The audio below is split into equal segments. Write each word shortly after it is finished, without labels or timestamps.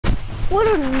What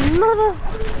another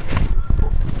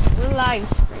live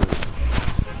stream.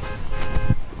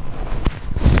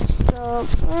 So,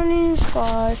 running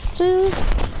scars 2,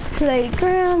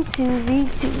 playground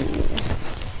 2v2.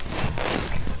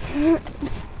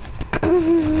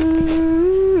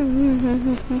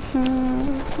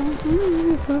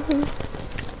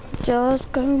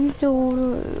 Just come to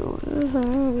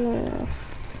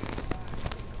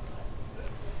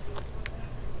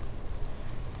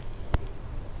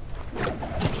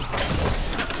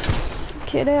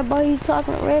shit, that boy, you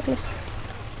talking reckless.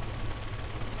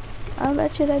 I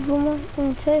bet you that boomer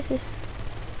in Texas.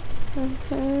 I'm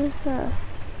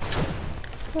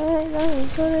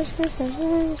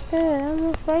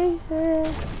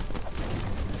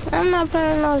not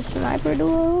playing no sniper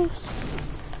duels.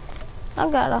 I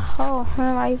got a whole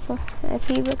hand rifle and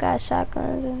people got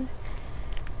shotguns and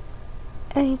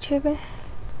ain't tripping.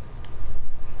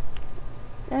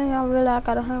 Dang, I really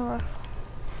got a hand rifle.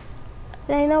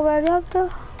 There ain't nobody up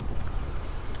there.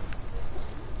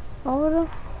 Over there.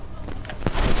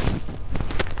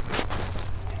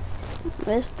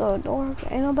 Mr. Door.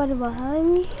 Ain't nobody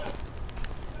behind me.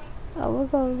 Oh, we're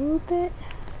gonna loot it.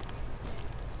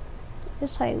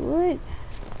 It's like wood.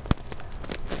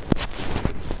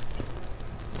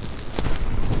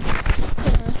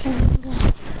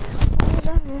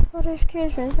 For this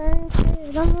Christmas, I ain't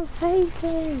scared. I'm gonna face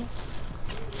it.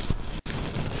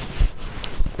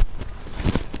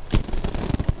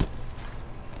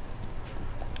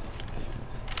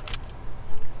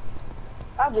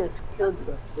 I just killed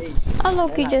the fish. I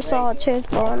low-key just saw a chest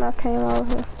ball and I came over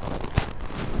here.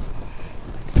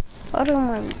 What am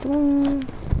I doing?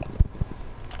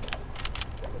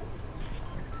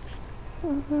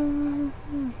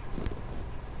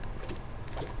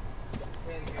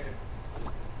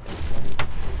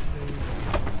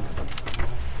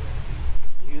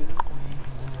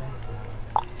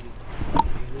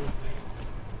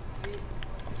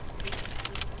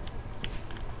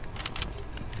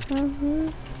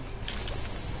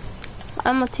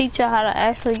 I'm gonna teach you how to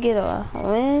actually get a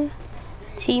win.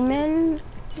 T-man.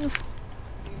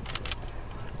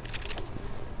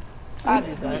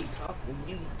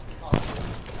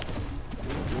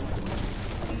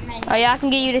 Oh yeah, I can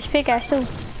get you this pickaxe too.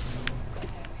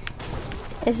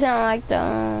 It sounds like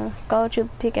the skull chip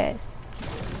pickaxe.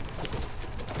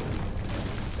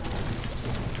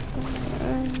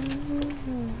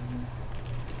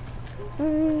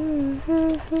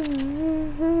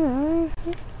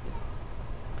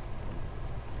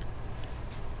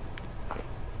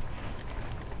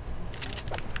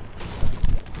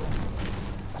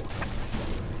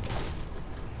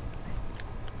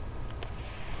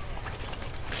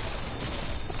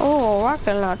 Oh,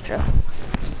 rocket launcher.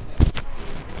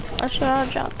 I should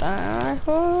have dropped that.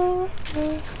 Oh,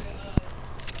 the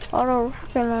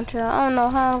rocket launcher. I don't know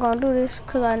how I'm gonna do this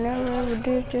because I never ever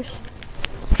did this.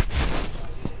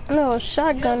 No,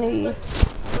 shotgun you.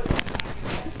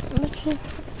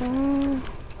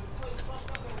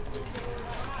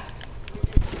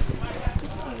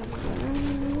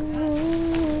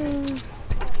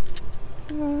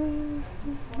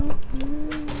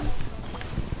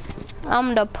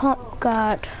 I'm the pump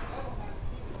god.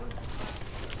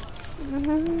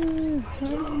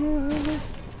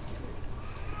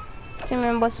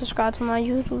 T-Man, but subscribe to my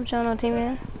YouTube channel,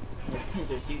 T-Man.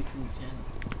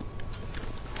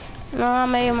 No, I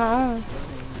made my own.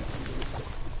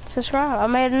 Subscribe. I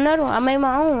made another one. I made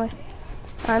my own one.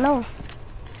 I know.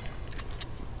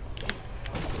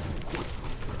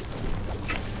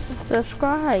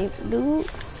 Subscribe, dude.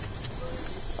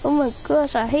 Oh my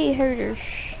gosh, I hate haters.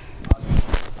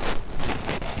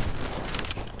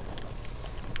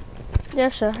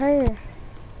 Yes, a hater.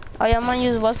 Oh yeah, I'm gonna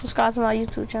use but subscribe to my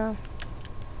YouTube channel.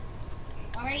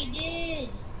 Already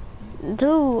did.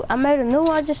 Dude, I made a new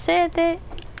one. I just said that.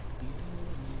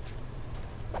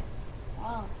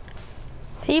 Oh.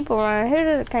 People around here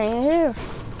that can't hear.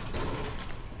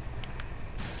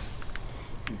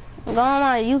 Go on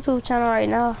my YouTube channel right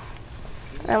now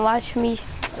and watch me.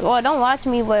 Well, don't watch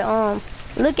me, but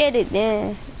look at it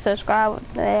then. Subscribe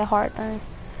to that heart thing.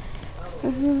 I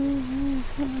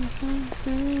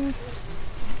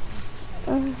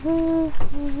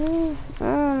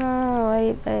don't know,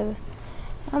 wait, baby.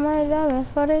 I might love it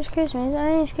for this Christmas. I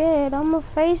ain't scared. I'ma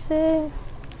face it.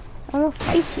 I'ma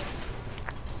face it.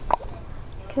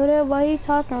 Kill that boy. He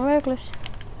talking reckless.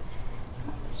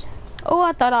 Oh,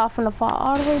 I thought I was finna fall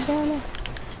all the way down there.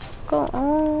 Go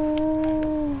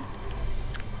on.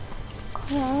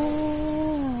 Come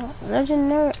on.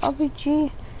 Legendary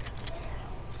RPG.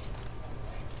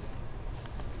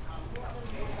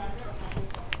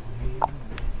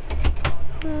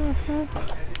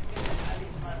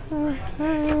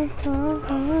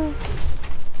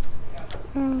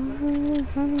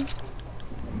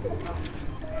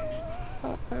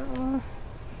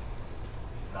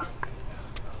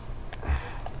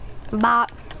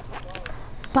 Bop.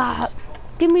 Bop.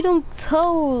 Give me them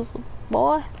toes,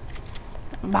 boy.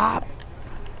 Bop.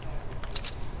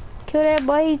 Kill that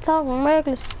boy, he talking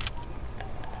reckless.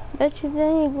 Bet you they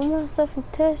ain't put my stuff in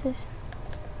Texas.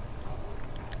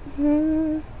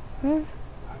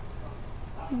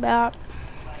 Bop.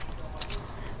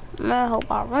 Man, I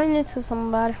hope I run into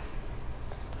somebody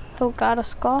who got a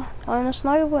scar and a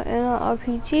sniper and an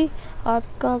RPG. All the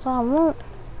guns I want.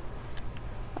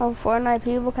 On Fortnite,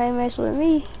 people can't mess with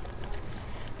me,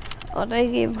 or they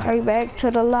get right back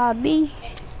to the lobby.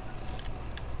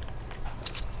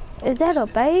 Is that a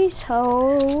base?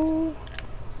 Oh.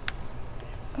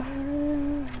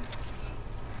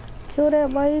 Kill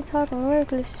that boy, you talking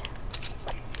reckless.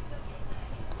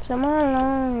 Somebody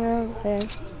alone and everything.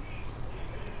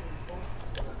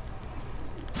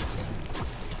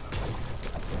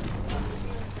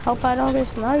 Hope I don't get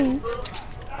sniped,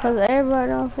 cause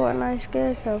everybody on Fortnite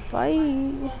scared to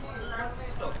fight.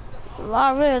 Well,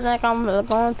 I really think I'm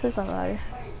going to somebody.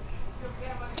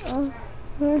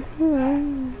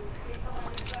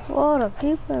 What a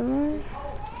people, man.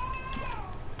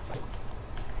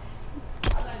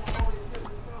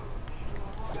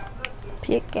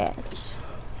 Pickaxe.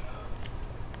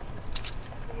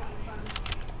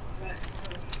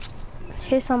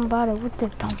 Hit somebody with the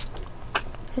thumb.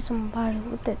 Hit somebody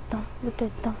with that thumb, with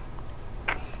that thumb.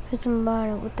 Hit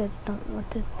somebody with that thumb, with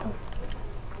that thumb.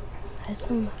 Hit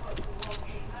somebody.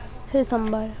 Hit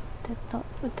somebody with that thumb,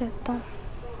 with that thumb.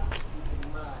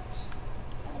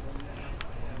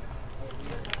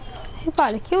 He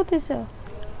probably killed himself.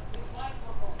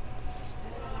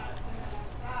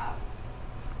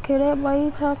 Kill that boy,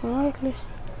 you talking reckless.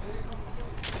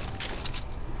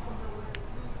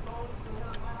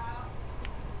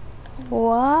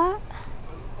 What?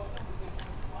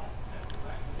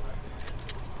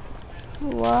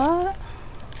 What?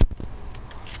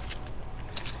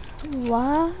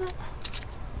 What?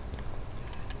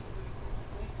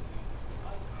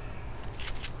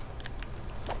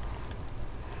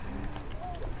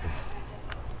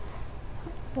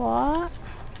 What?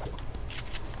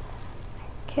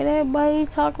 Kid, everybody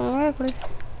talking reckless.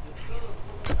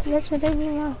 That's what they be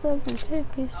my fucking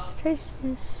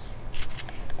Texas.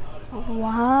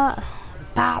 What?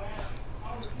 Bop.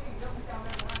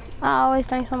 I always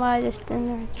think somebody just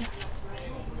standing right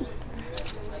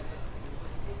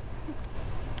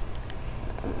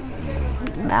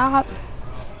there. Bop.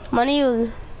 Money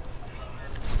user.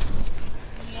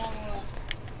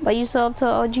 But you sold to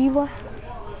OG boy?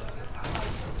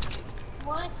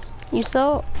 What? You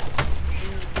sold?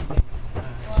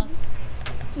 What?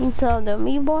 You sold to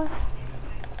me boy?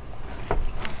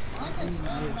 I just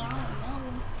said that.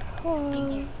 I don't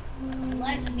know.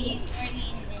 Like me, and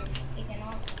they can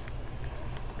also.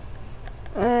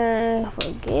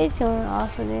 Forget you and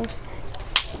also then.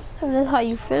 That's how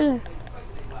you feeling.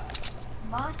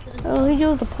 Oh, he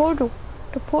used the portal.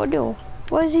 The portal.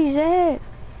 Where's he at?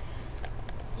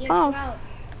 Yeah, Oh. Sprout.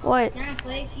 What? Can I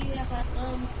play for you if I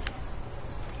tell them?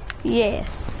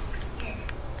 Yes. Okay.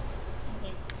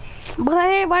 But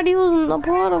everybody using the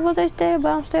portal, but they stay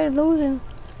downstairs losing.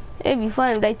 It'd be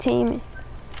funny if they team it.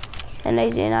 And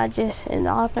they did not just, and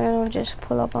the offense don't just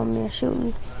pull up on me and shoot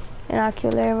me. And I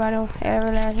kill everybody,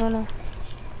 every last one of them.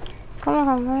 Come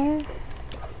on, man.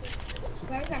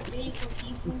 Scar got 34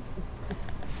 people.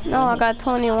 No, I got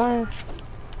 21.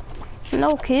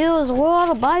 No kills. Where all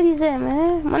the bodies at,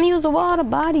 man? Money use where all the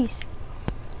bodies.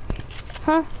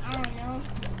 Huh? I don't know.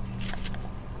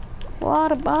 Where all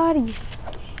the bodies?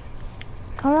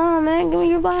 Come on, man. Give me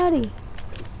your body.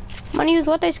 Money use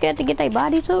what they scared to get their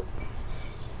body took?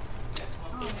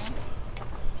 I don't know.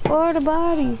 Where are the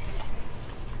bodies?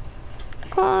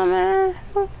 Come on, man.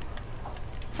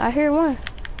 I hear one.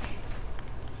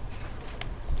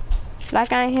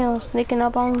 Like I ain't hear him sneaking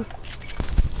up on me.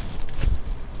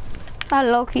 I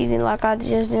low-key didn't like I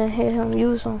just didn't hear him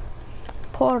use some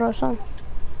port or something.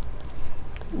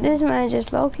 This man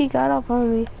just low-key got up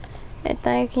on me and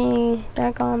think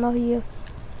I don't know he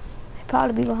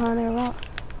probably be behind that rock.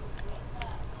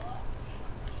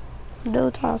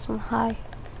 Dude talking some high.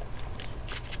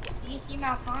 Do you see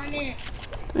my comment?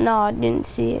 No, I didn't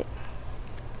see it.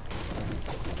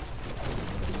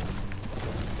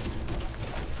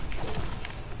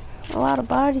 A lot of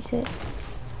bodies hit.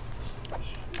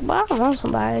 But I don't want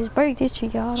somebody. Just break this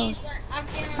shit, y'all. I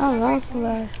don't want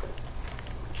somebody.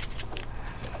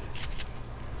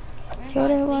 Kill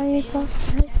that while you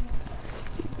talking.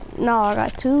 No, I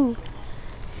got two.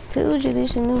 Told you this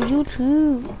is new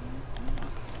YouTube.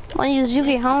 When you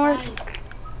get homework.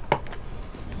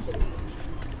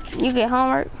 You get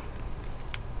homework.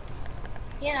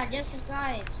 Yeah, I just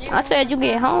subscribed. I said you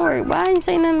get homework, but I didn't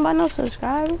say nothing about no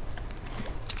subscribing.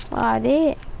 Well, I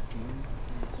did.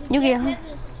 You get said homework.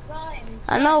 to subscribe.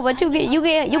 I know, but you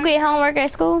get homework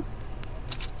at school.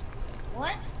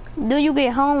 What? Do you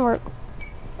get homework?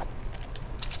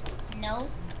 No.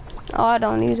 Oh, I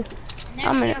don't either.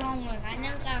 I never got homework. I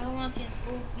never got homework in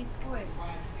school before.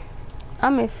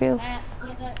 I'm in fifth. I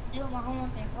got do my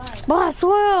homework in class. But I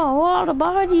swear, all the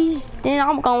bodies. Then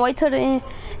I'm gonna wait till the end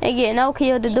and get no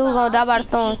kill. The dude gonna die by the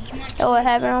storm. That what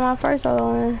happened on my first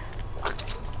one.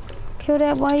 Kill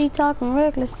that boy, he talking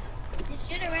reckless. This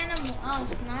should have ran him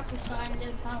sniper so I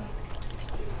knew how.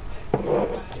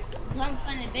 I'm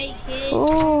gonna bait kids.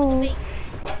 Ooh.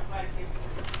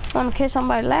 Wanna kill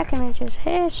somebody lacking and just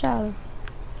headshot him.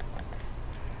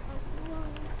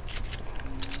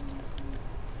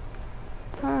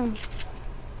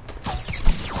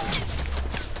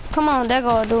 Come on, that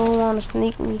girl dude wanna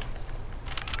sneak me.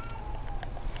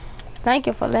 Thank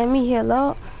you for letting me heal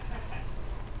up.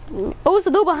 Oh, it's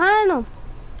the dude behind him.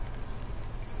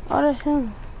 Oh, that's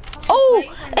him. Oh,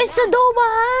 it's the dude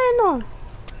behind him.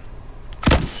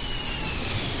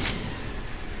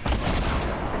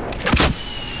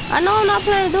 I know I'm not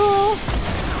playing duo.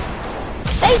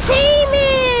 They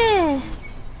teaming.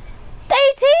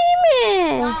 They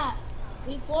teaming. Stop.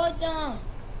 Report them.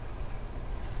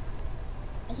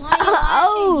 That's how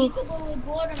you watch it. YouTube will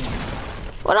report them.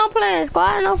 What I'm playing,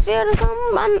 squad no field or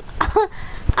something?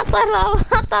 I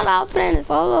thought I was playing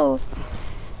solo.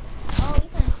 Oh, you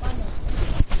playing squad?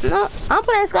 No, I'm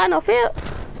playing squad no field.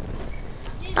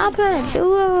 I'm playing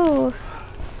duos.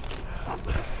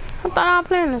 I thought I was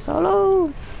playing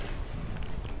solo.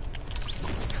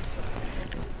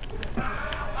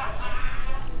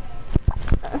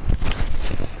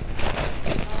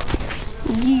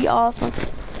 Ye awesome.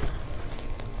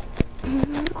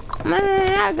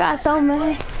 Man, I got so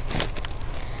many.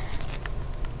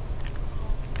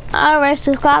 I already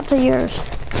subscribed to yours.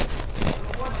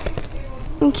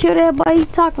 You kill that boy, you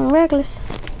talking reckless.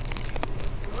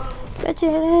 Bet you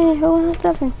it ain't holding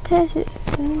stuff and test it.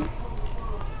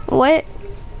 What?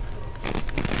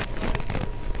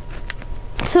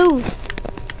 2.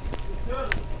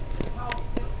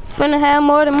 Finna have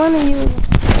more than money you.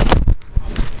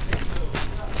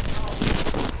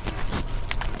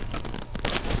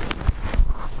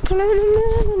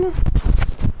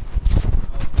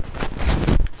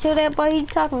 Kill that boy, he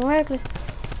talking reckless.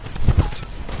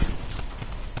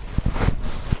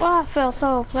 Boy, I felt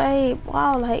so played. Boy,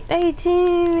 I was like, they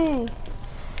teaming.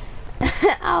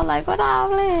 I was like, what all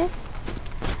playing?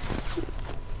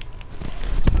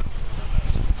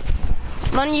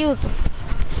 Money user.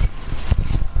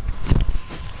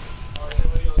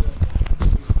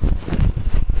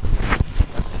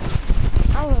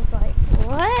 I was like,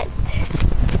 what?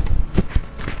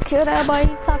 Kill that boy,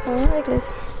 he talking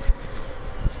reckless.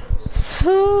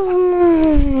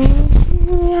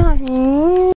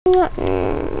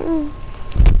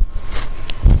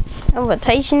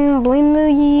 Invitation, bling the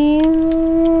year.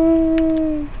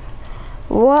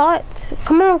 What?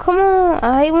 Come on, come on.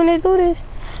 I hate when they do this.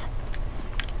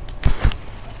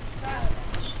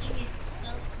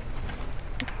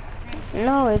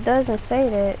 No, it doesn't say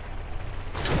that.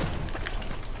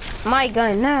 My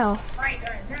gun now.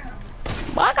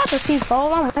 But I got the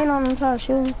C4. I'm waiting on them to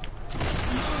shoot me.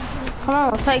 Come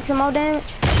on, take some more damage.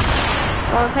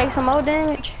 Wanna take some more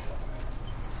damage?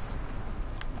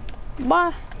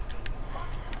 Bye.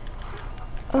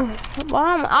 Well,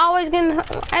 I'm always getting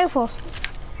rifles.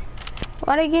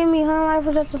 Why they give me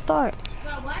rifles at the start?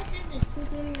 Bro, why is this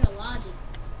stupid in your logic?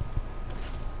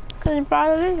 Cause it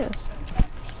probably is.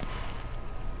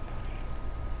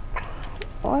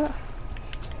 What?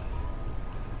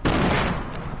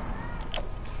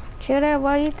 Kill that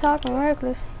while you talking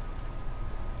reckless.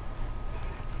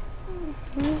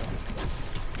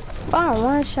 Oh,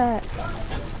 one shot.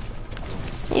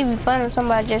 It'd be fun if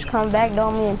somebody just come back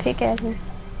on me and pick at me.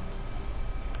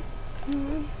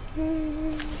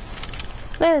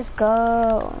 Let's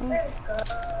go.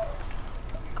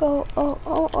 Go, oh,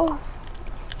 oh, oh.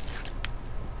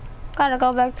 Gotta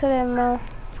go back to that mall.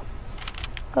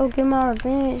 Go get my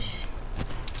revenge.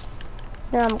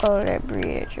 Then I'm going to that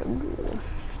bridge. Or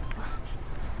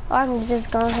I can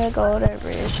just go ahead and go to that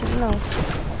bridge. No.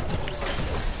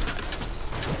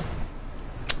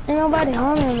 Ain't nobody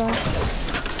home anymore.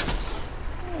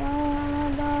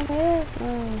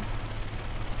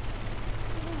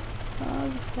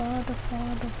 Father.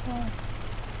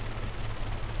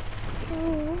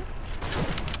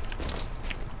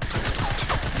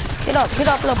 Get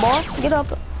up, little boy. Get up.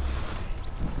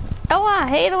 Oh, I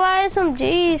hate why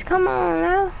SMGs. Come on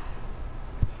now.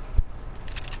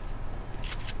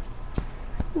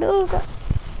 Dude.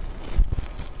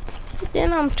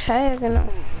 Then I'm tagging him.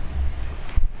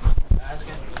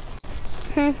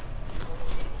 Hmm.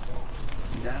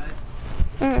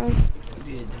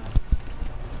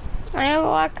 I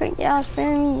know why couldn't y'all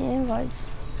spam me invites.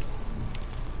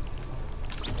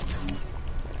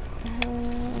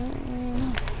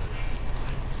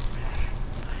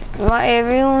 Why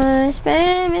everyone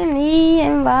spamming me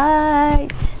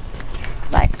invites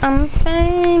like I'm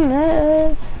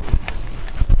famous?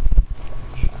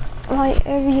 Why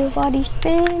everybody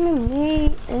spamming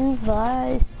me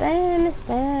invites? Spam it. It's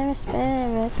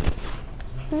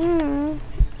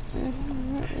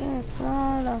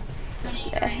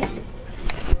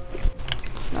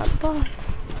not bad.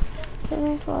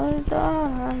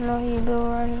 I know you do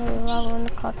right here. I want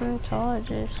to cut them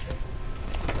charges.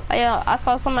 Oh, yeah, I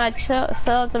saw somebody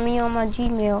sell to me on my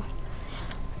Gmail.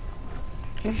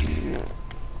 I'm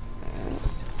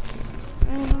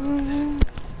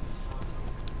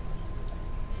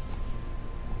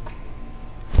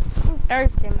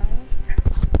thirsty, man.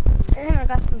 And I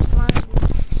got some slime.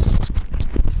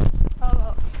 Hold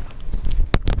up.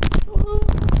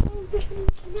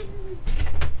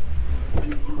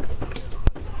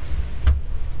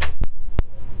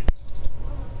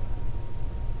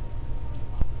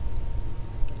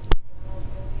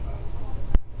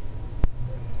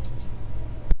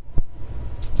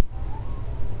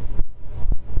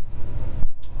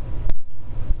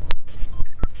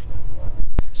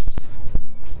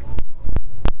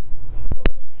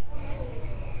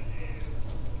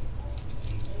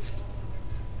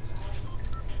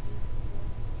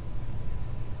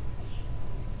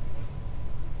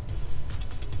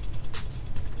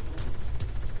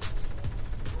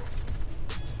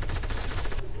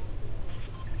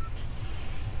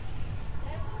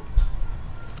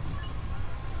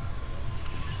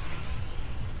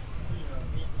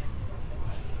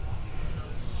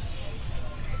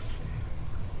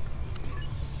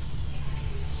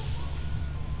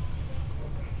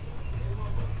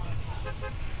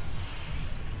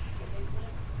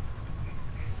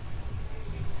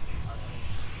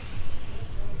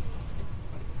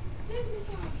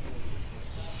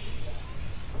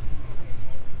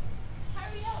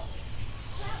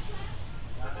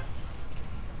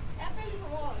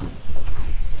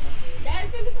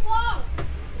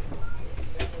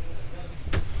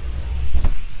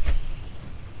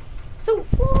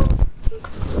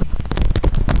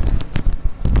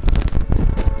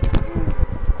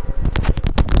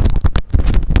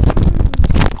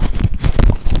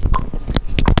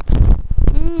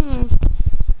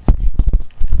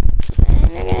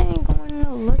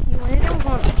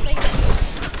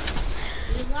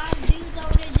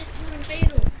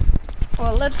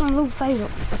 Let them loot fatal.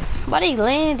 But he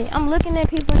landed. I'm looking at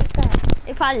people in the sky.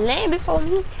 They probably land before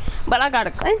me, but I got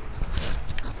a gun.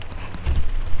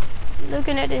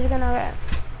 Looking at this gun I got.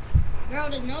 Bro,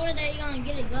 there's nowhere that you're gonna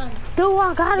get a gun. Dude,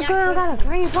 I got a gun. I got a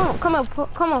green pump. Come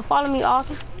on, follow me,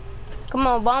 Austin. Come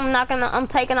on, but I'm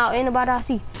taking out anybody I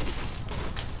see.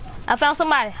 I found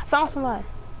somebody. I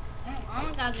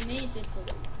don't got the mini pistol.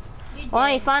 Well,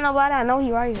 I ain't find nobody. I know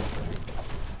he right here.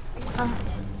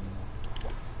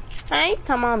 I ain't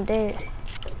talking I'm dead.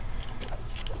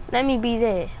 Let me be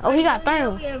dead. Oh, he got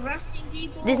thermal.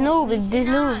 This noob is this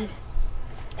noob.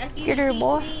 Get her,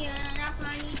 boy.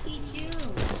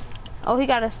 Oh, he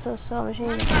got a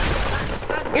submachine.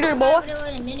 Get her, boy.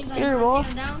 Get her, boy.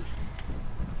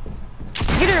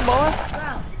 Get her, boy.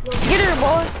 Get her,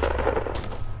 boy.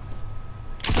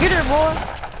 Get her, boy.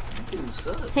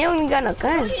 He don't even got no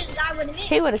gun.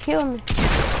 He would have killed me.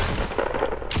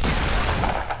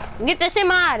 Get this in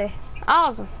my eye.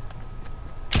 Awesome.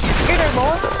 Get her,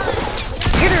 boy.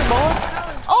 Get her, boy.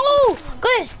 Oh,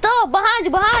 good stuff. Behind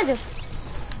you.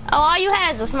 Oh, all you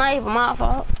had is a sniper. My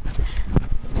fault.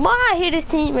 Boy, I hit his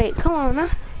teammate. Come on, now.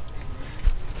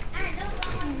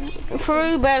 For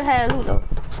you better have loot, though.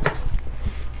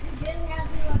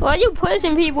 Why you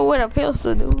pushing people with a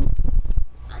pistol, dude?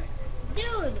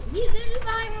 Dude, he literally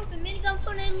behind me with a minigun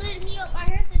phone and lit me up. I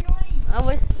heard the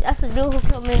noise. That's the dude who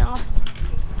killed me off.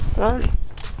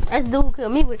 That's the dude who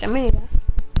killed me with the minigun.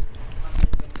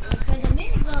 Cause the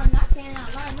minigun, I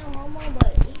cannot lie, no homo,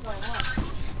 but he going off.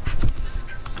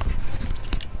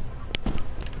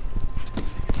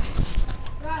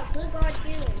 God, click on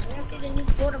you. You wanna see the new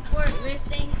quarter port wrist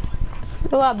thing?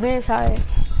 Dude, I've been tired.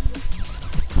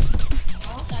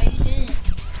 Oh, okay, you didn't.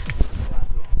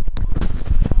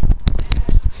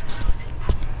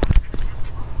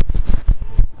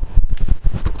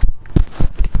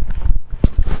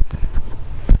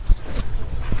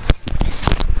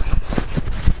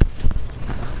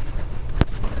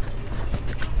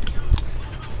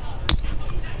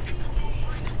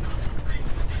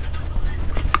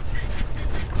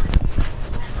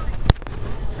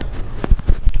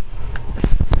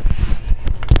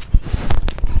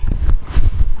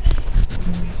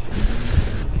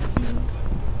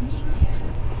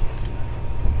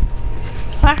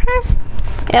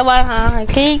 Yeah, why?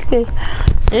 Can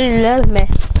you love me?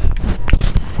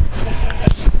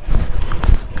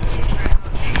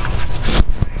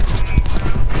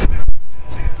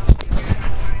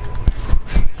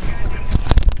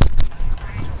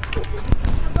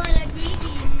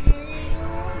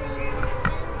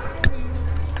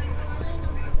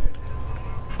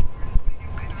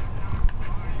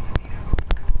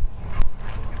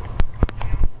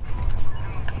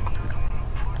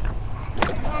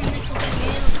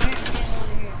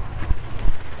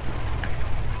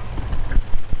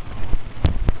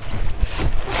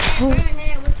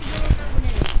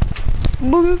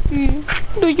 Boogie,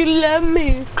 do you love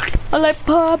me? I like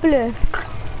public.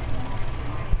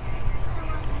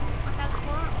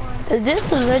 Is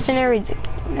this a legendary?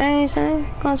 I ain't saying.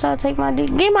 Gonna try to take my D.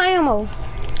 Get my ammo.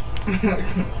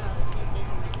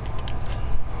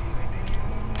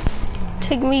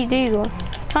 Take me diesel.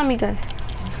 Tommy gun.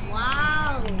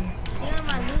 Wow. You're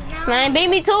my loot now? Man, beat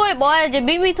me to it, boy. Just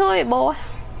beat me to it, boy.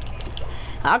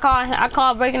 I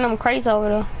call breaking them crates over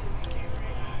there.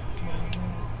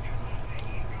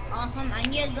 Awesome. I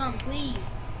need a gun, please.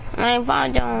 I ain't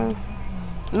found your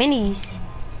minis.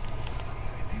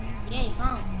 Yeah,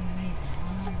 come.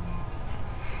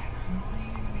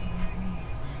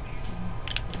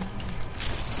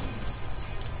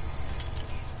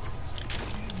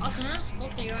 Awesome, I'm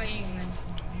sculpted your anyway.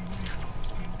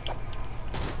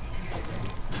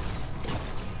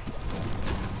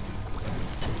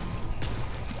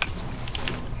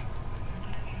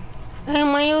 Hey,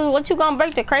 man, what you gonna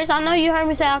break the crates? I know you heard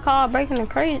me say I call breaking the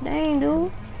crates. Dang,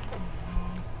 dude.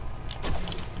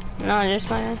 No, just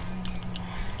playing.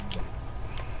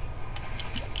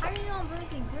 How you know I'm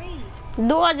breaking crates?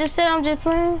 Do I just said I'm just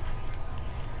playing?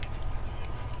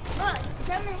 But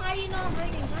tell me how you know I'm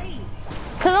breaking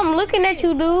crates? Cause I'm looking at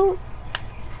you, dude.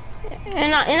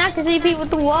 And I can see people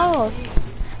through walls.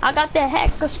 I got that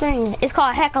hacker screen. It's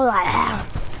called hack a lot.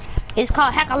 It's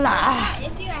called hack a lot.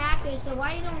 If you're a hacker, so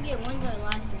why you don't get wins or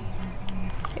losses?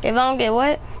 If I don't get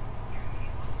what?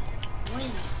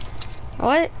 Wins.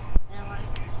 What?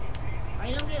 Why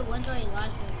you don't get wins or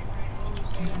losses when you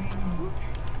say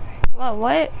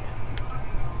What?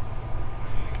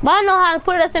 But I know how to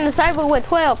put us in the server with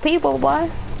 12 people, boy.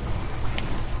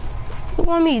 You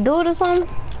want me to do it or something?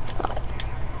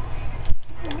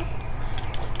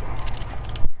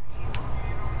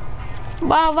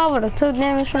 Why if I would have took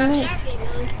damage from me?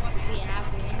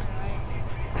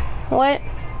 What?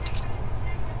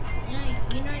 You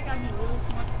know you gotta be really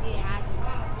smart to be a hacker.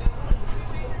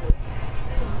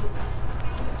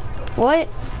 What?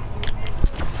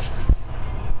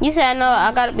 You said I know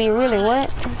I gotta be really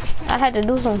what? I had to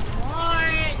do something.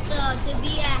 Smart to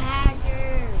be a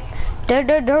hacker.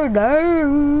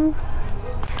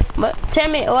 But tell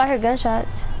me, oh, I heard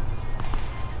gunshots.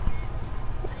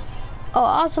 Oh,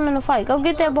 Awesome in the fight. Go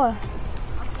get that boy.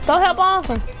 Go help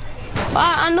Awesome.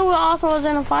 I knew Awesome was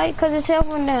in the fight because his health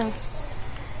went down.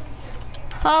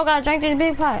 Oh, I gotta drink this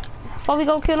big pot before we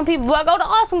go kill them people. Boy, go to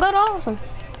Awesome.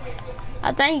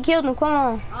 I think he killed him. Come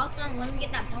on. Awesome, let me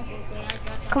get that pump real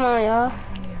quick. Come on, y'all.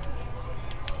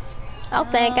 I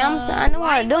think I know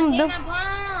how to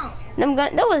them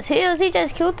gun. That was his. He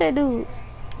just killed that dude.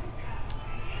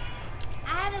 I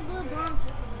had a blue pump.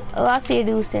 Oh, I see a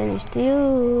dude standing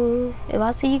still. If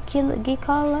I see you kill it, get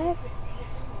caught lacking.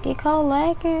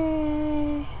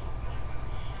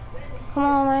 Come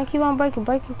on, man. Keep on breaking.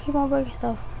 Keep on breaking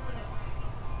stuff.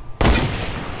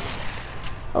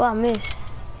 Oh, I missed.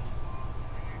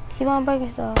 Keep on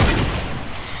breaking stuff.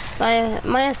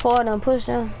 Man's forward and push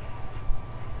them.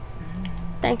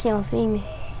 Think he don't see me.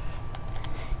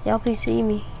 Y'all please see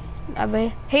me. I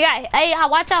bet. Hey,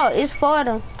 watch out. It's for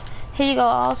them. Here you go,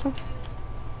 Awesome.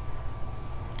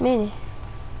 Minnie.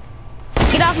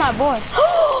 Get off my boy.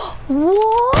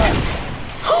 What?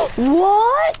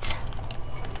 What?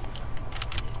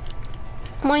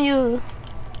 Come on, you.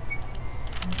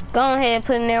 Go ahead,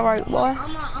 put in there right, boy.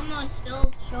 I'm on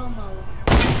stealth show mode.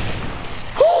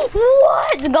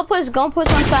 What? Go push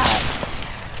on side.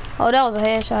 Oh, that was a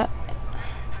headshot.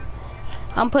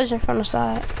 I'm pushing from the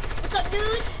side. What's up,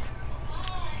 dude?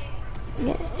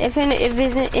 Yeah, if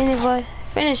isn't anybody,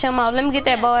 finish him out. Let me get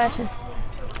that bow action.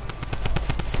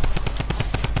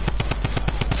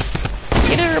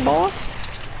 Get her, boy.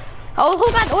 Oh,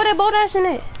 who got that bow action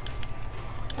at?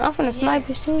 I'm finna snipe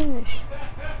his team.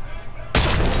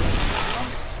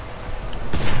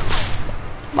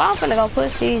 But I'm finna go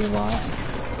push these boys.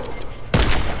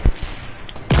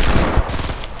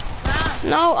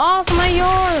 No, Awesome ain't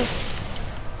yours.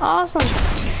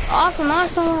 Awesome, not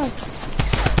someone.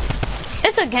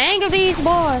 It's a gang of these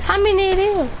boys. How many it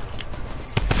is?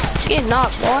 Get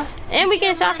knocked, boy. And we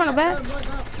get shot from the back.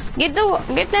 Get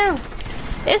down.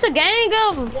 It's a gang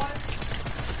of them.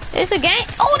 It's a gang.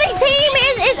 Oh, they team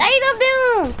is 8 of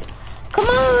them. Come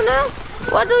on now.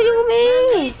 What do you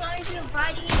mean?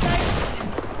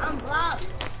 I'm blocked.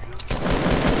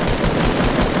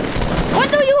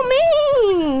 What do you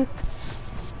mean?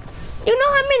 You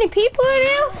know how many people it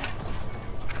is?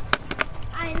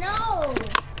 I know.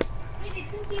 We did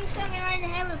 2 people shot me right in the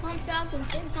head with pump shots at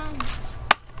the same time.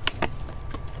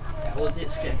 That was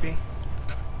it, Skippy.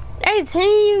 They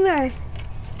team. That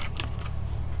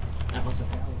was a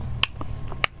hell.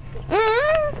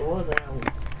 Mm-hmm. It was a hell.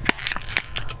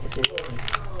 Yes, it was.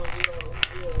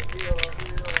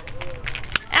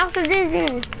 After this,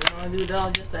 then. No, dude, that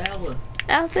was just a hell.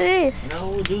 After this.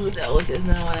 No, dude, that was just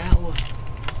not an hour.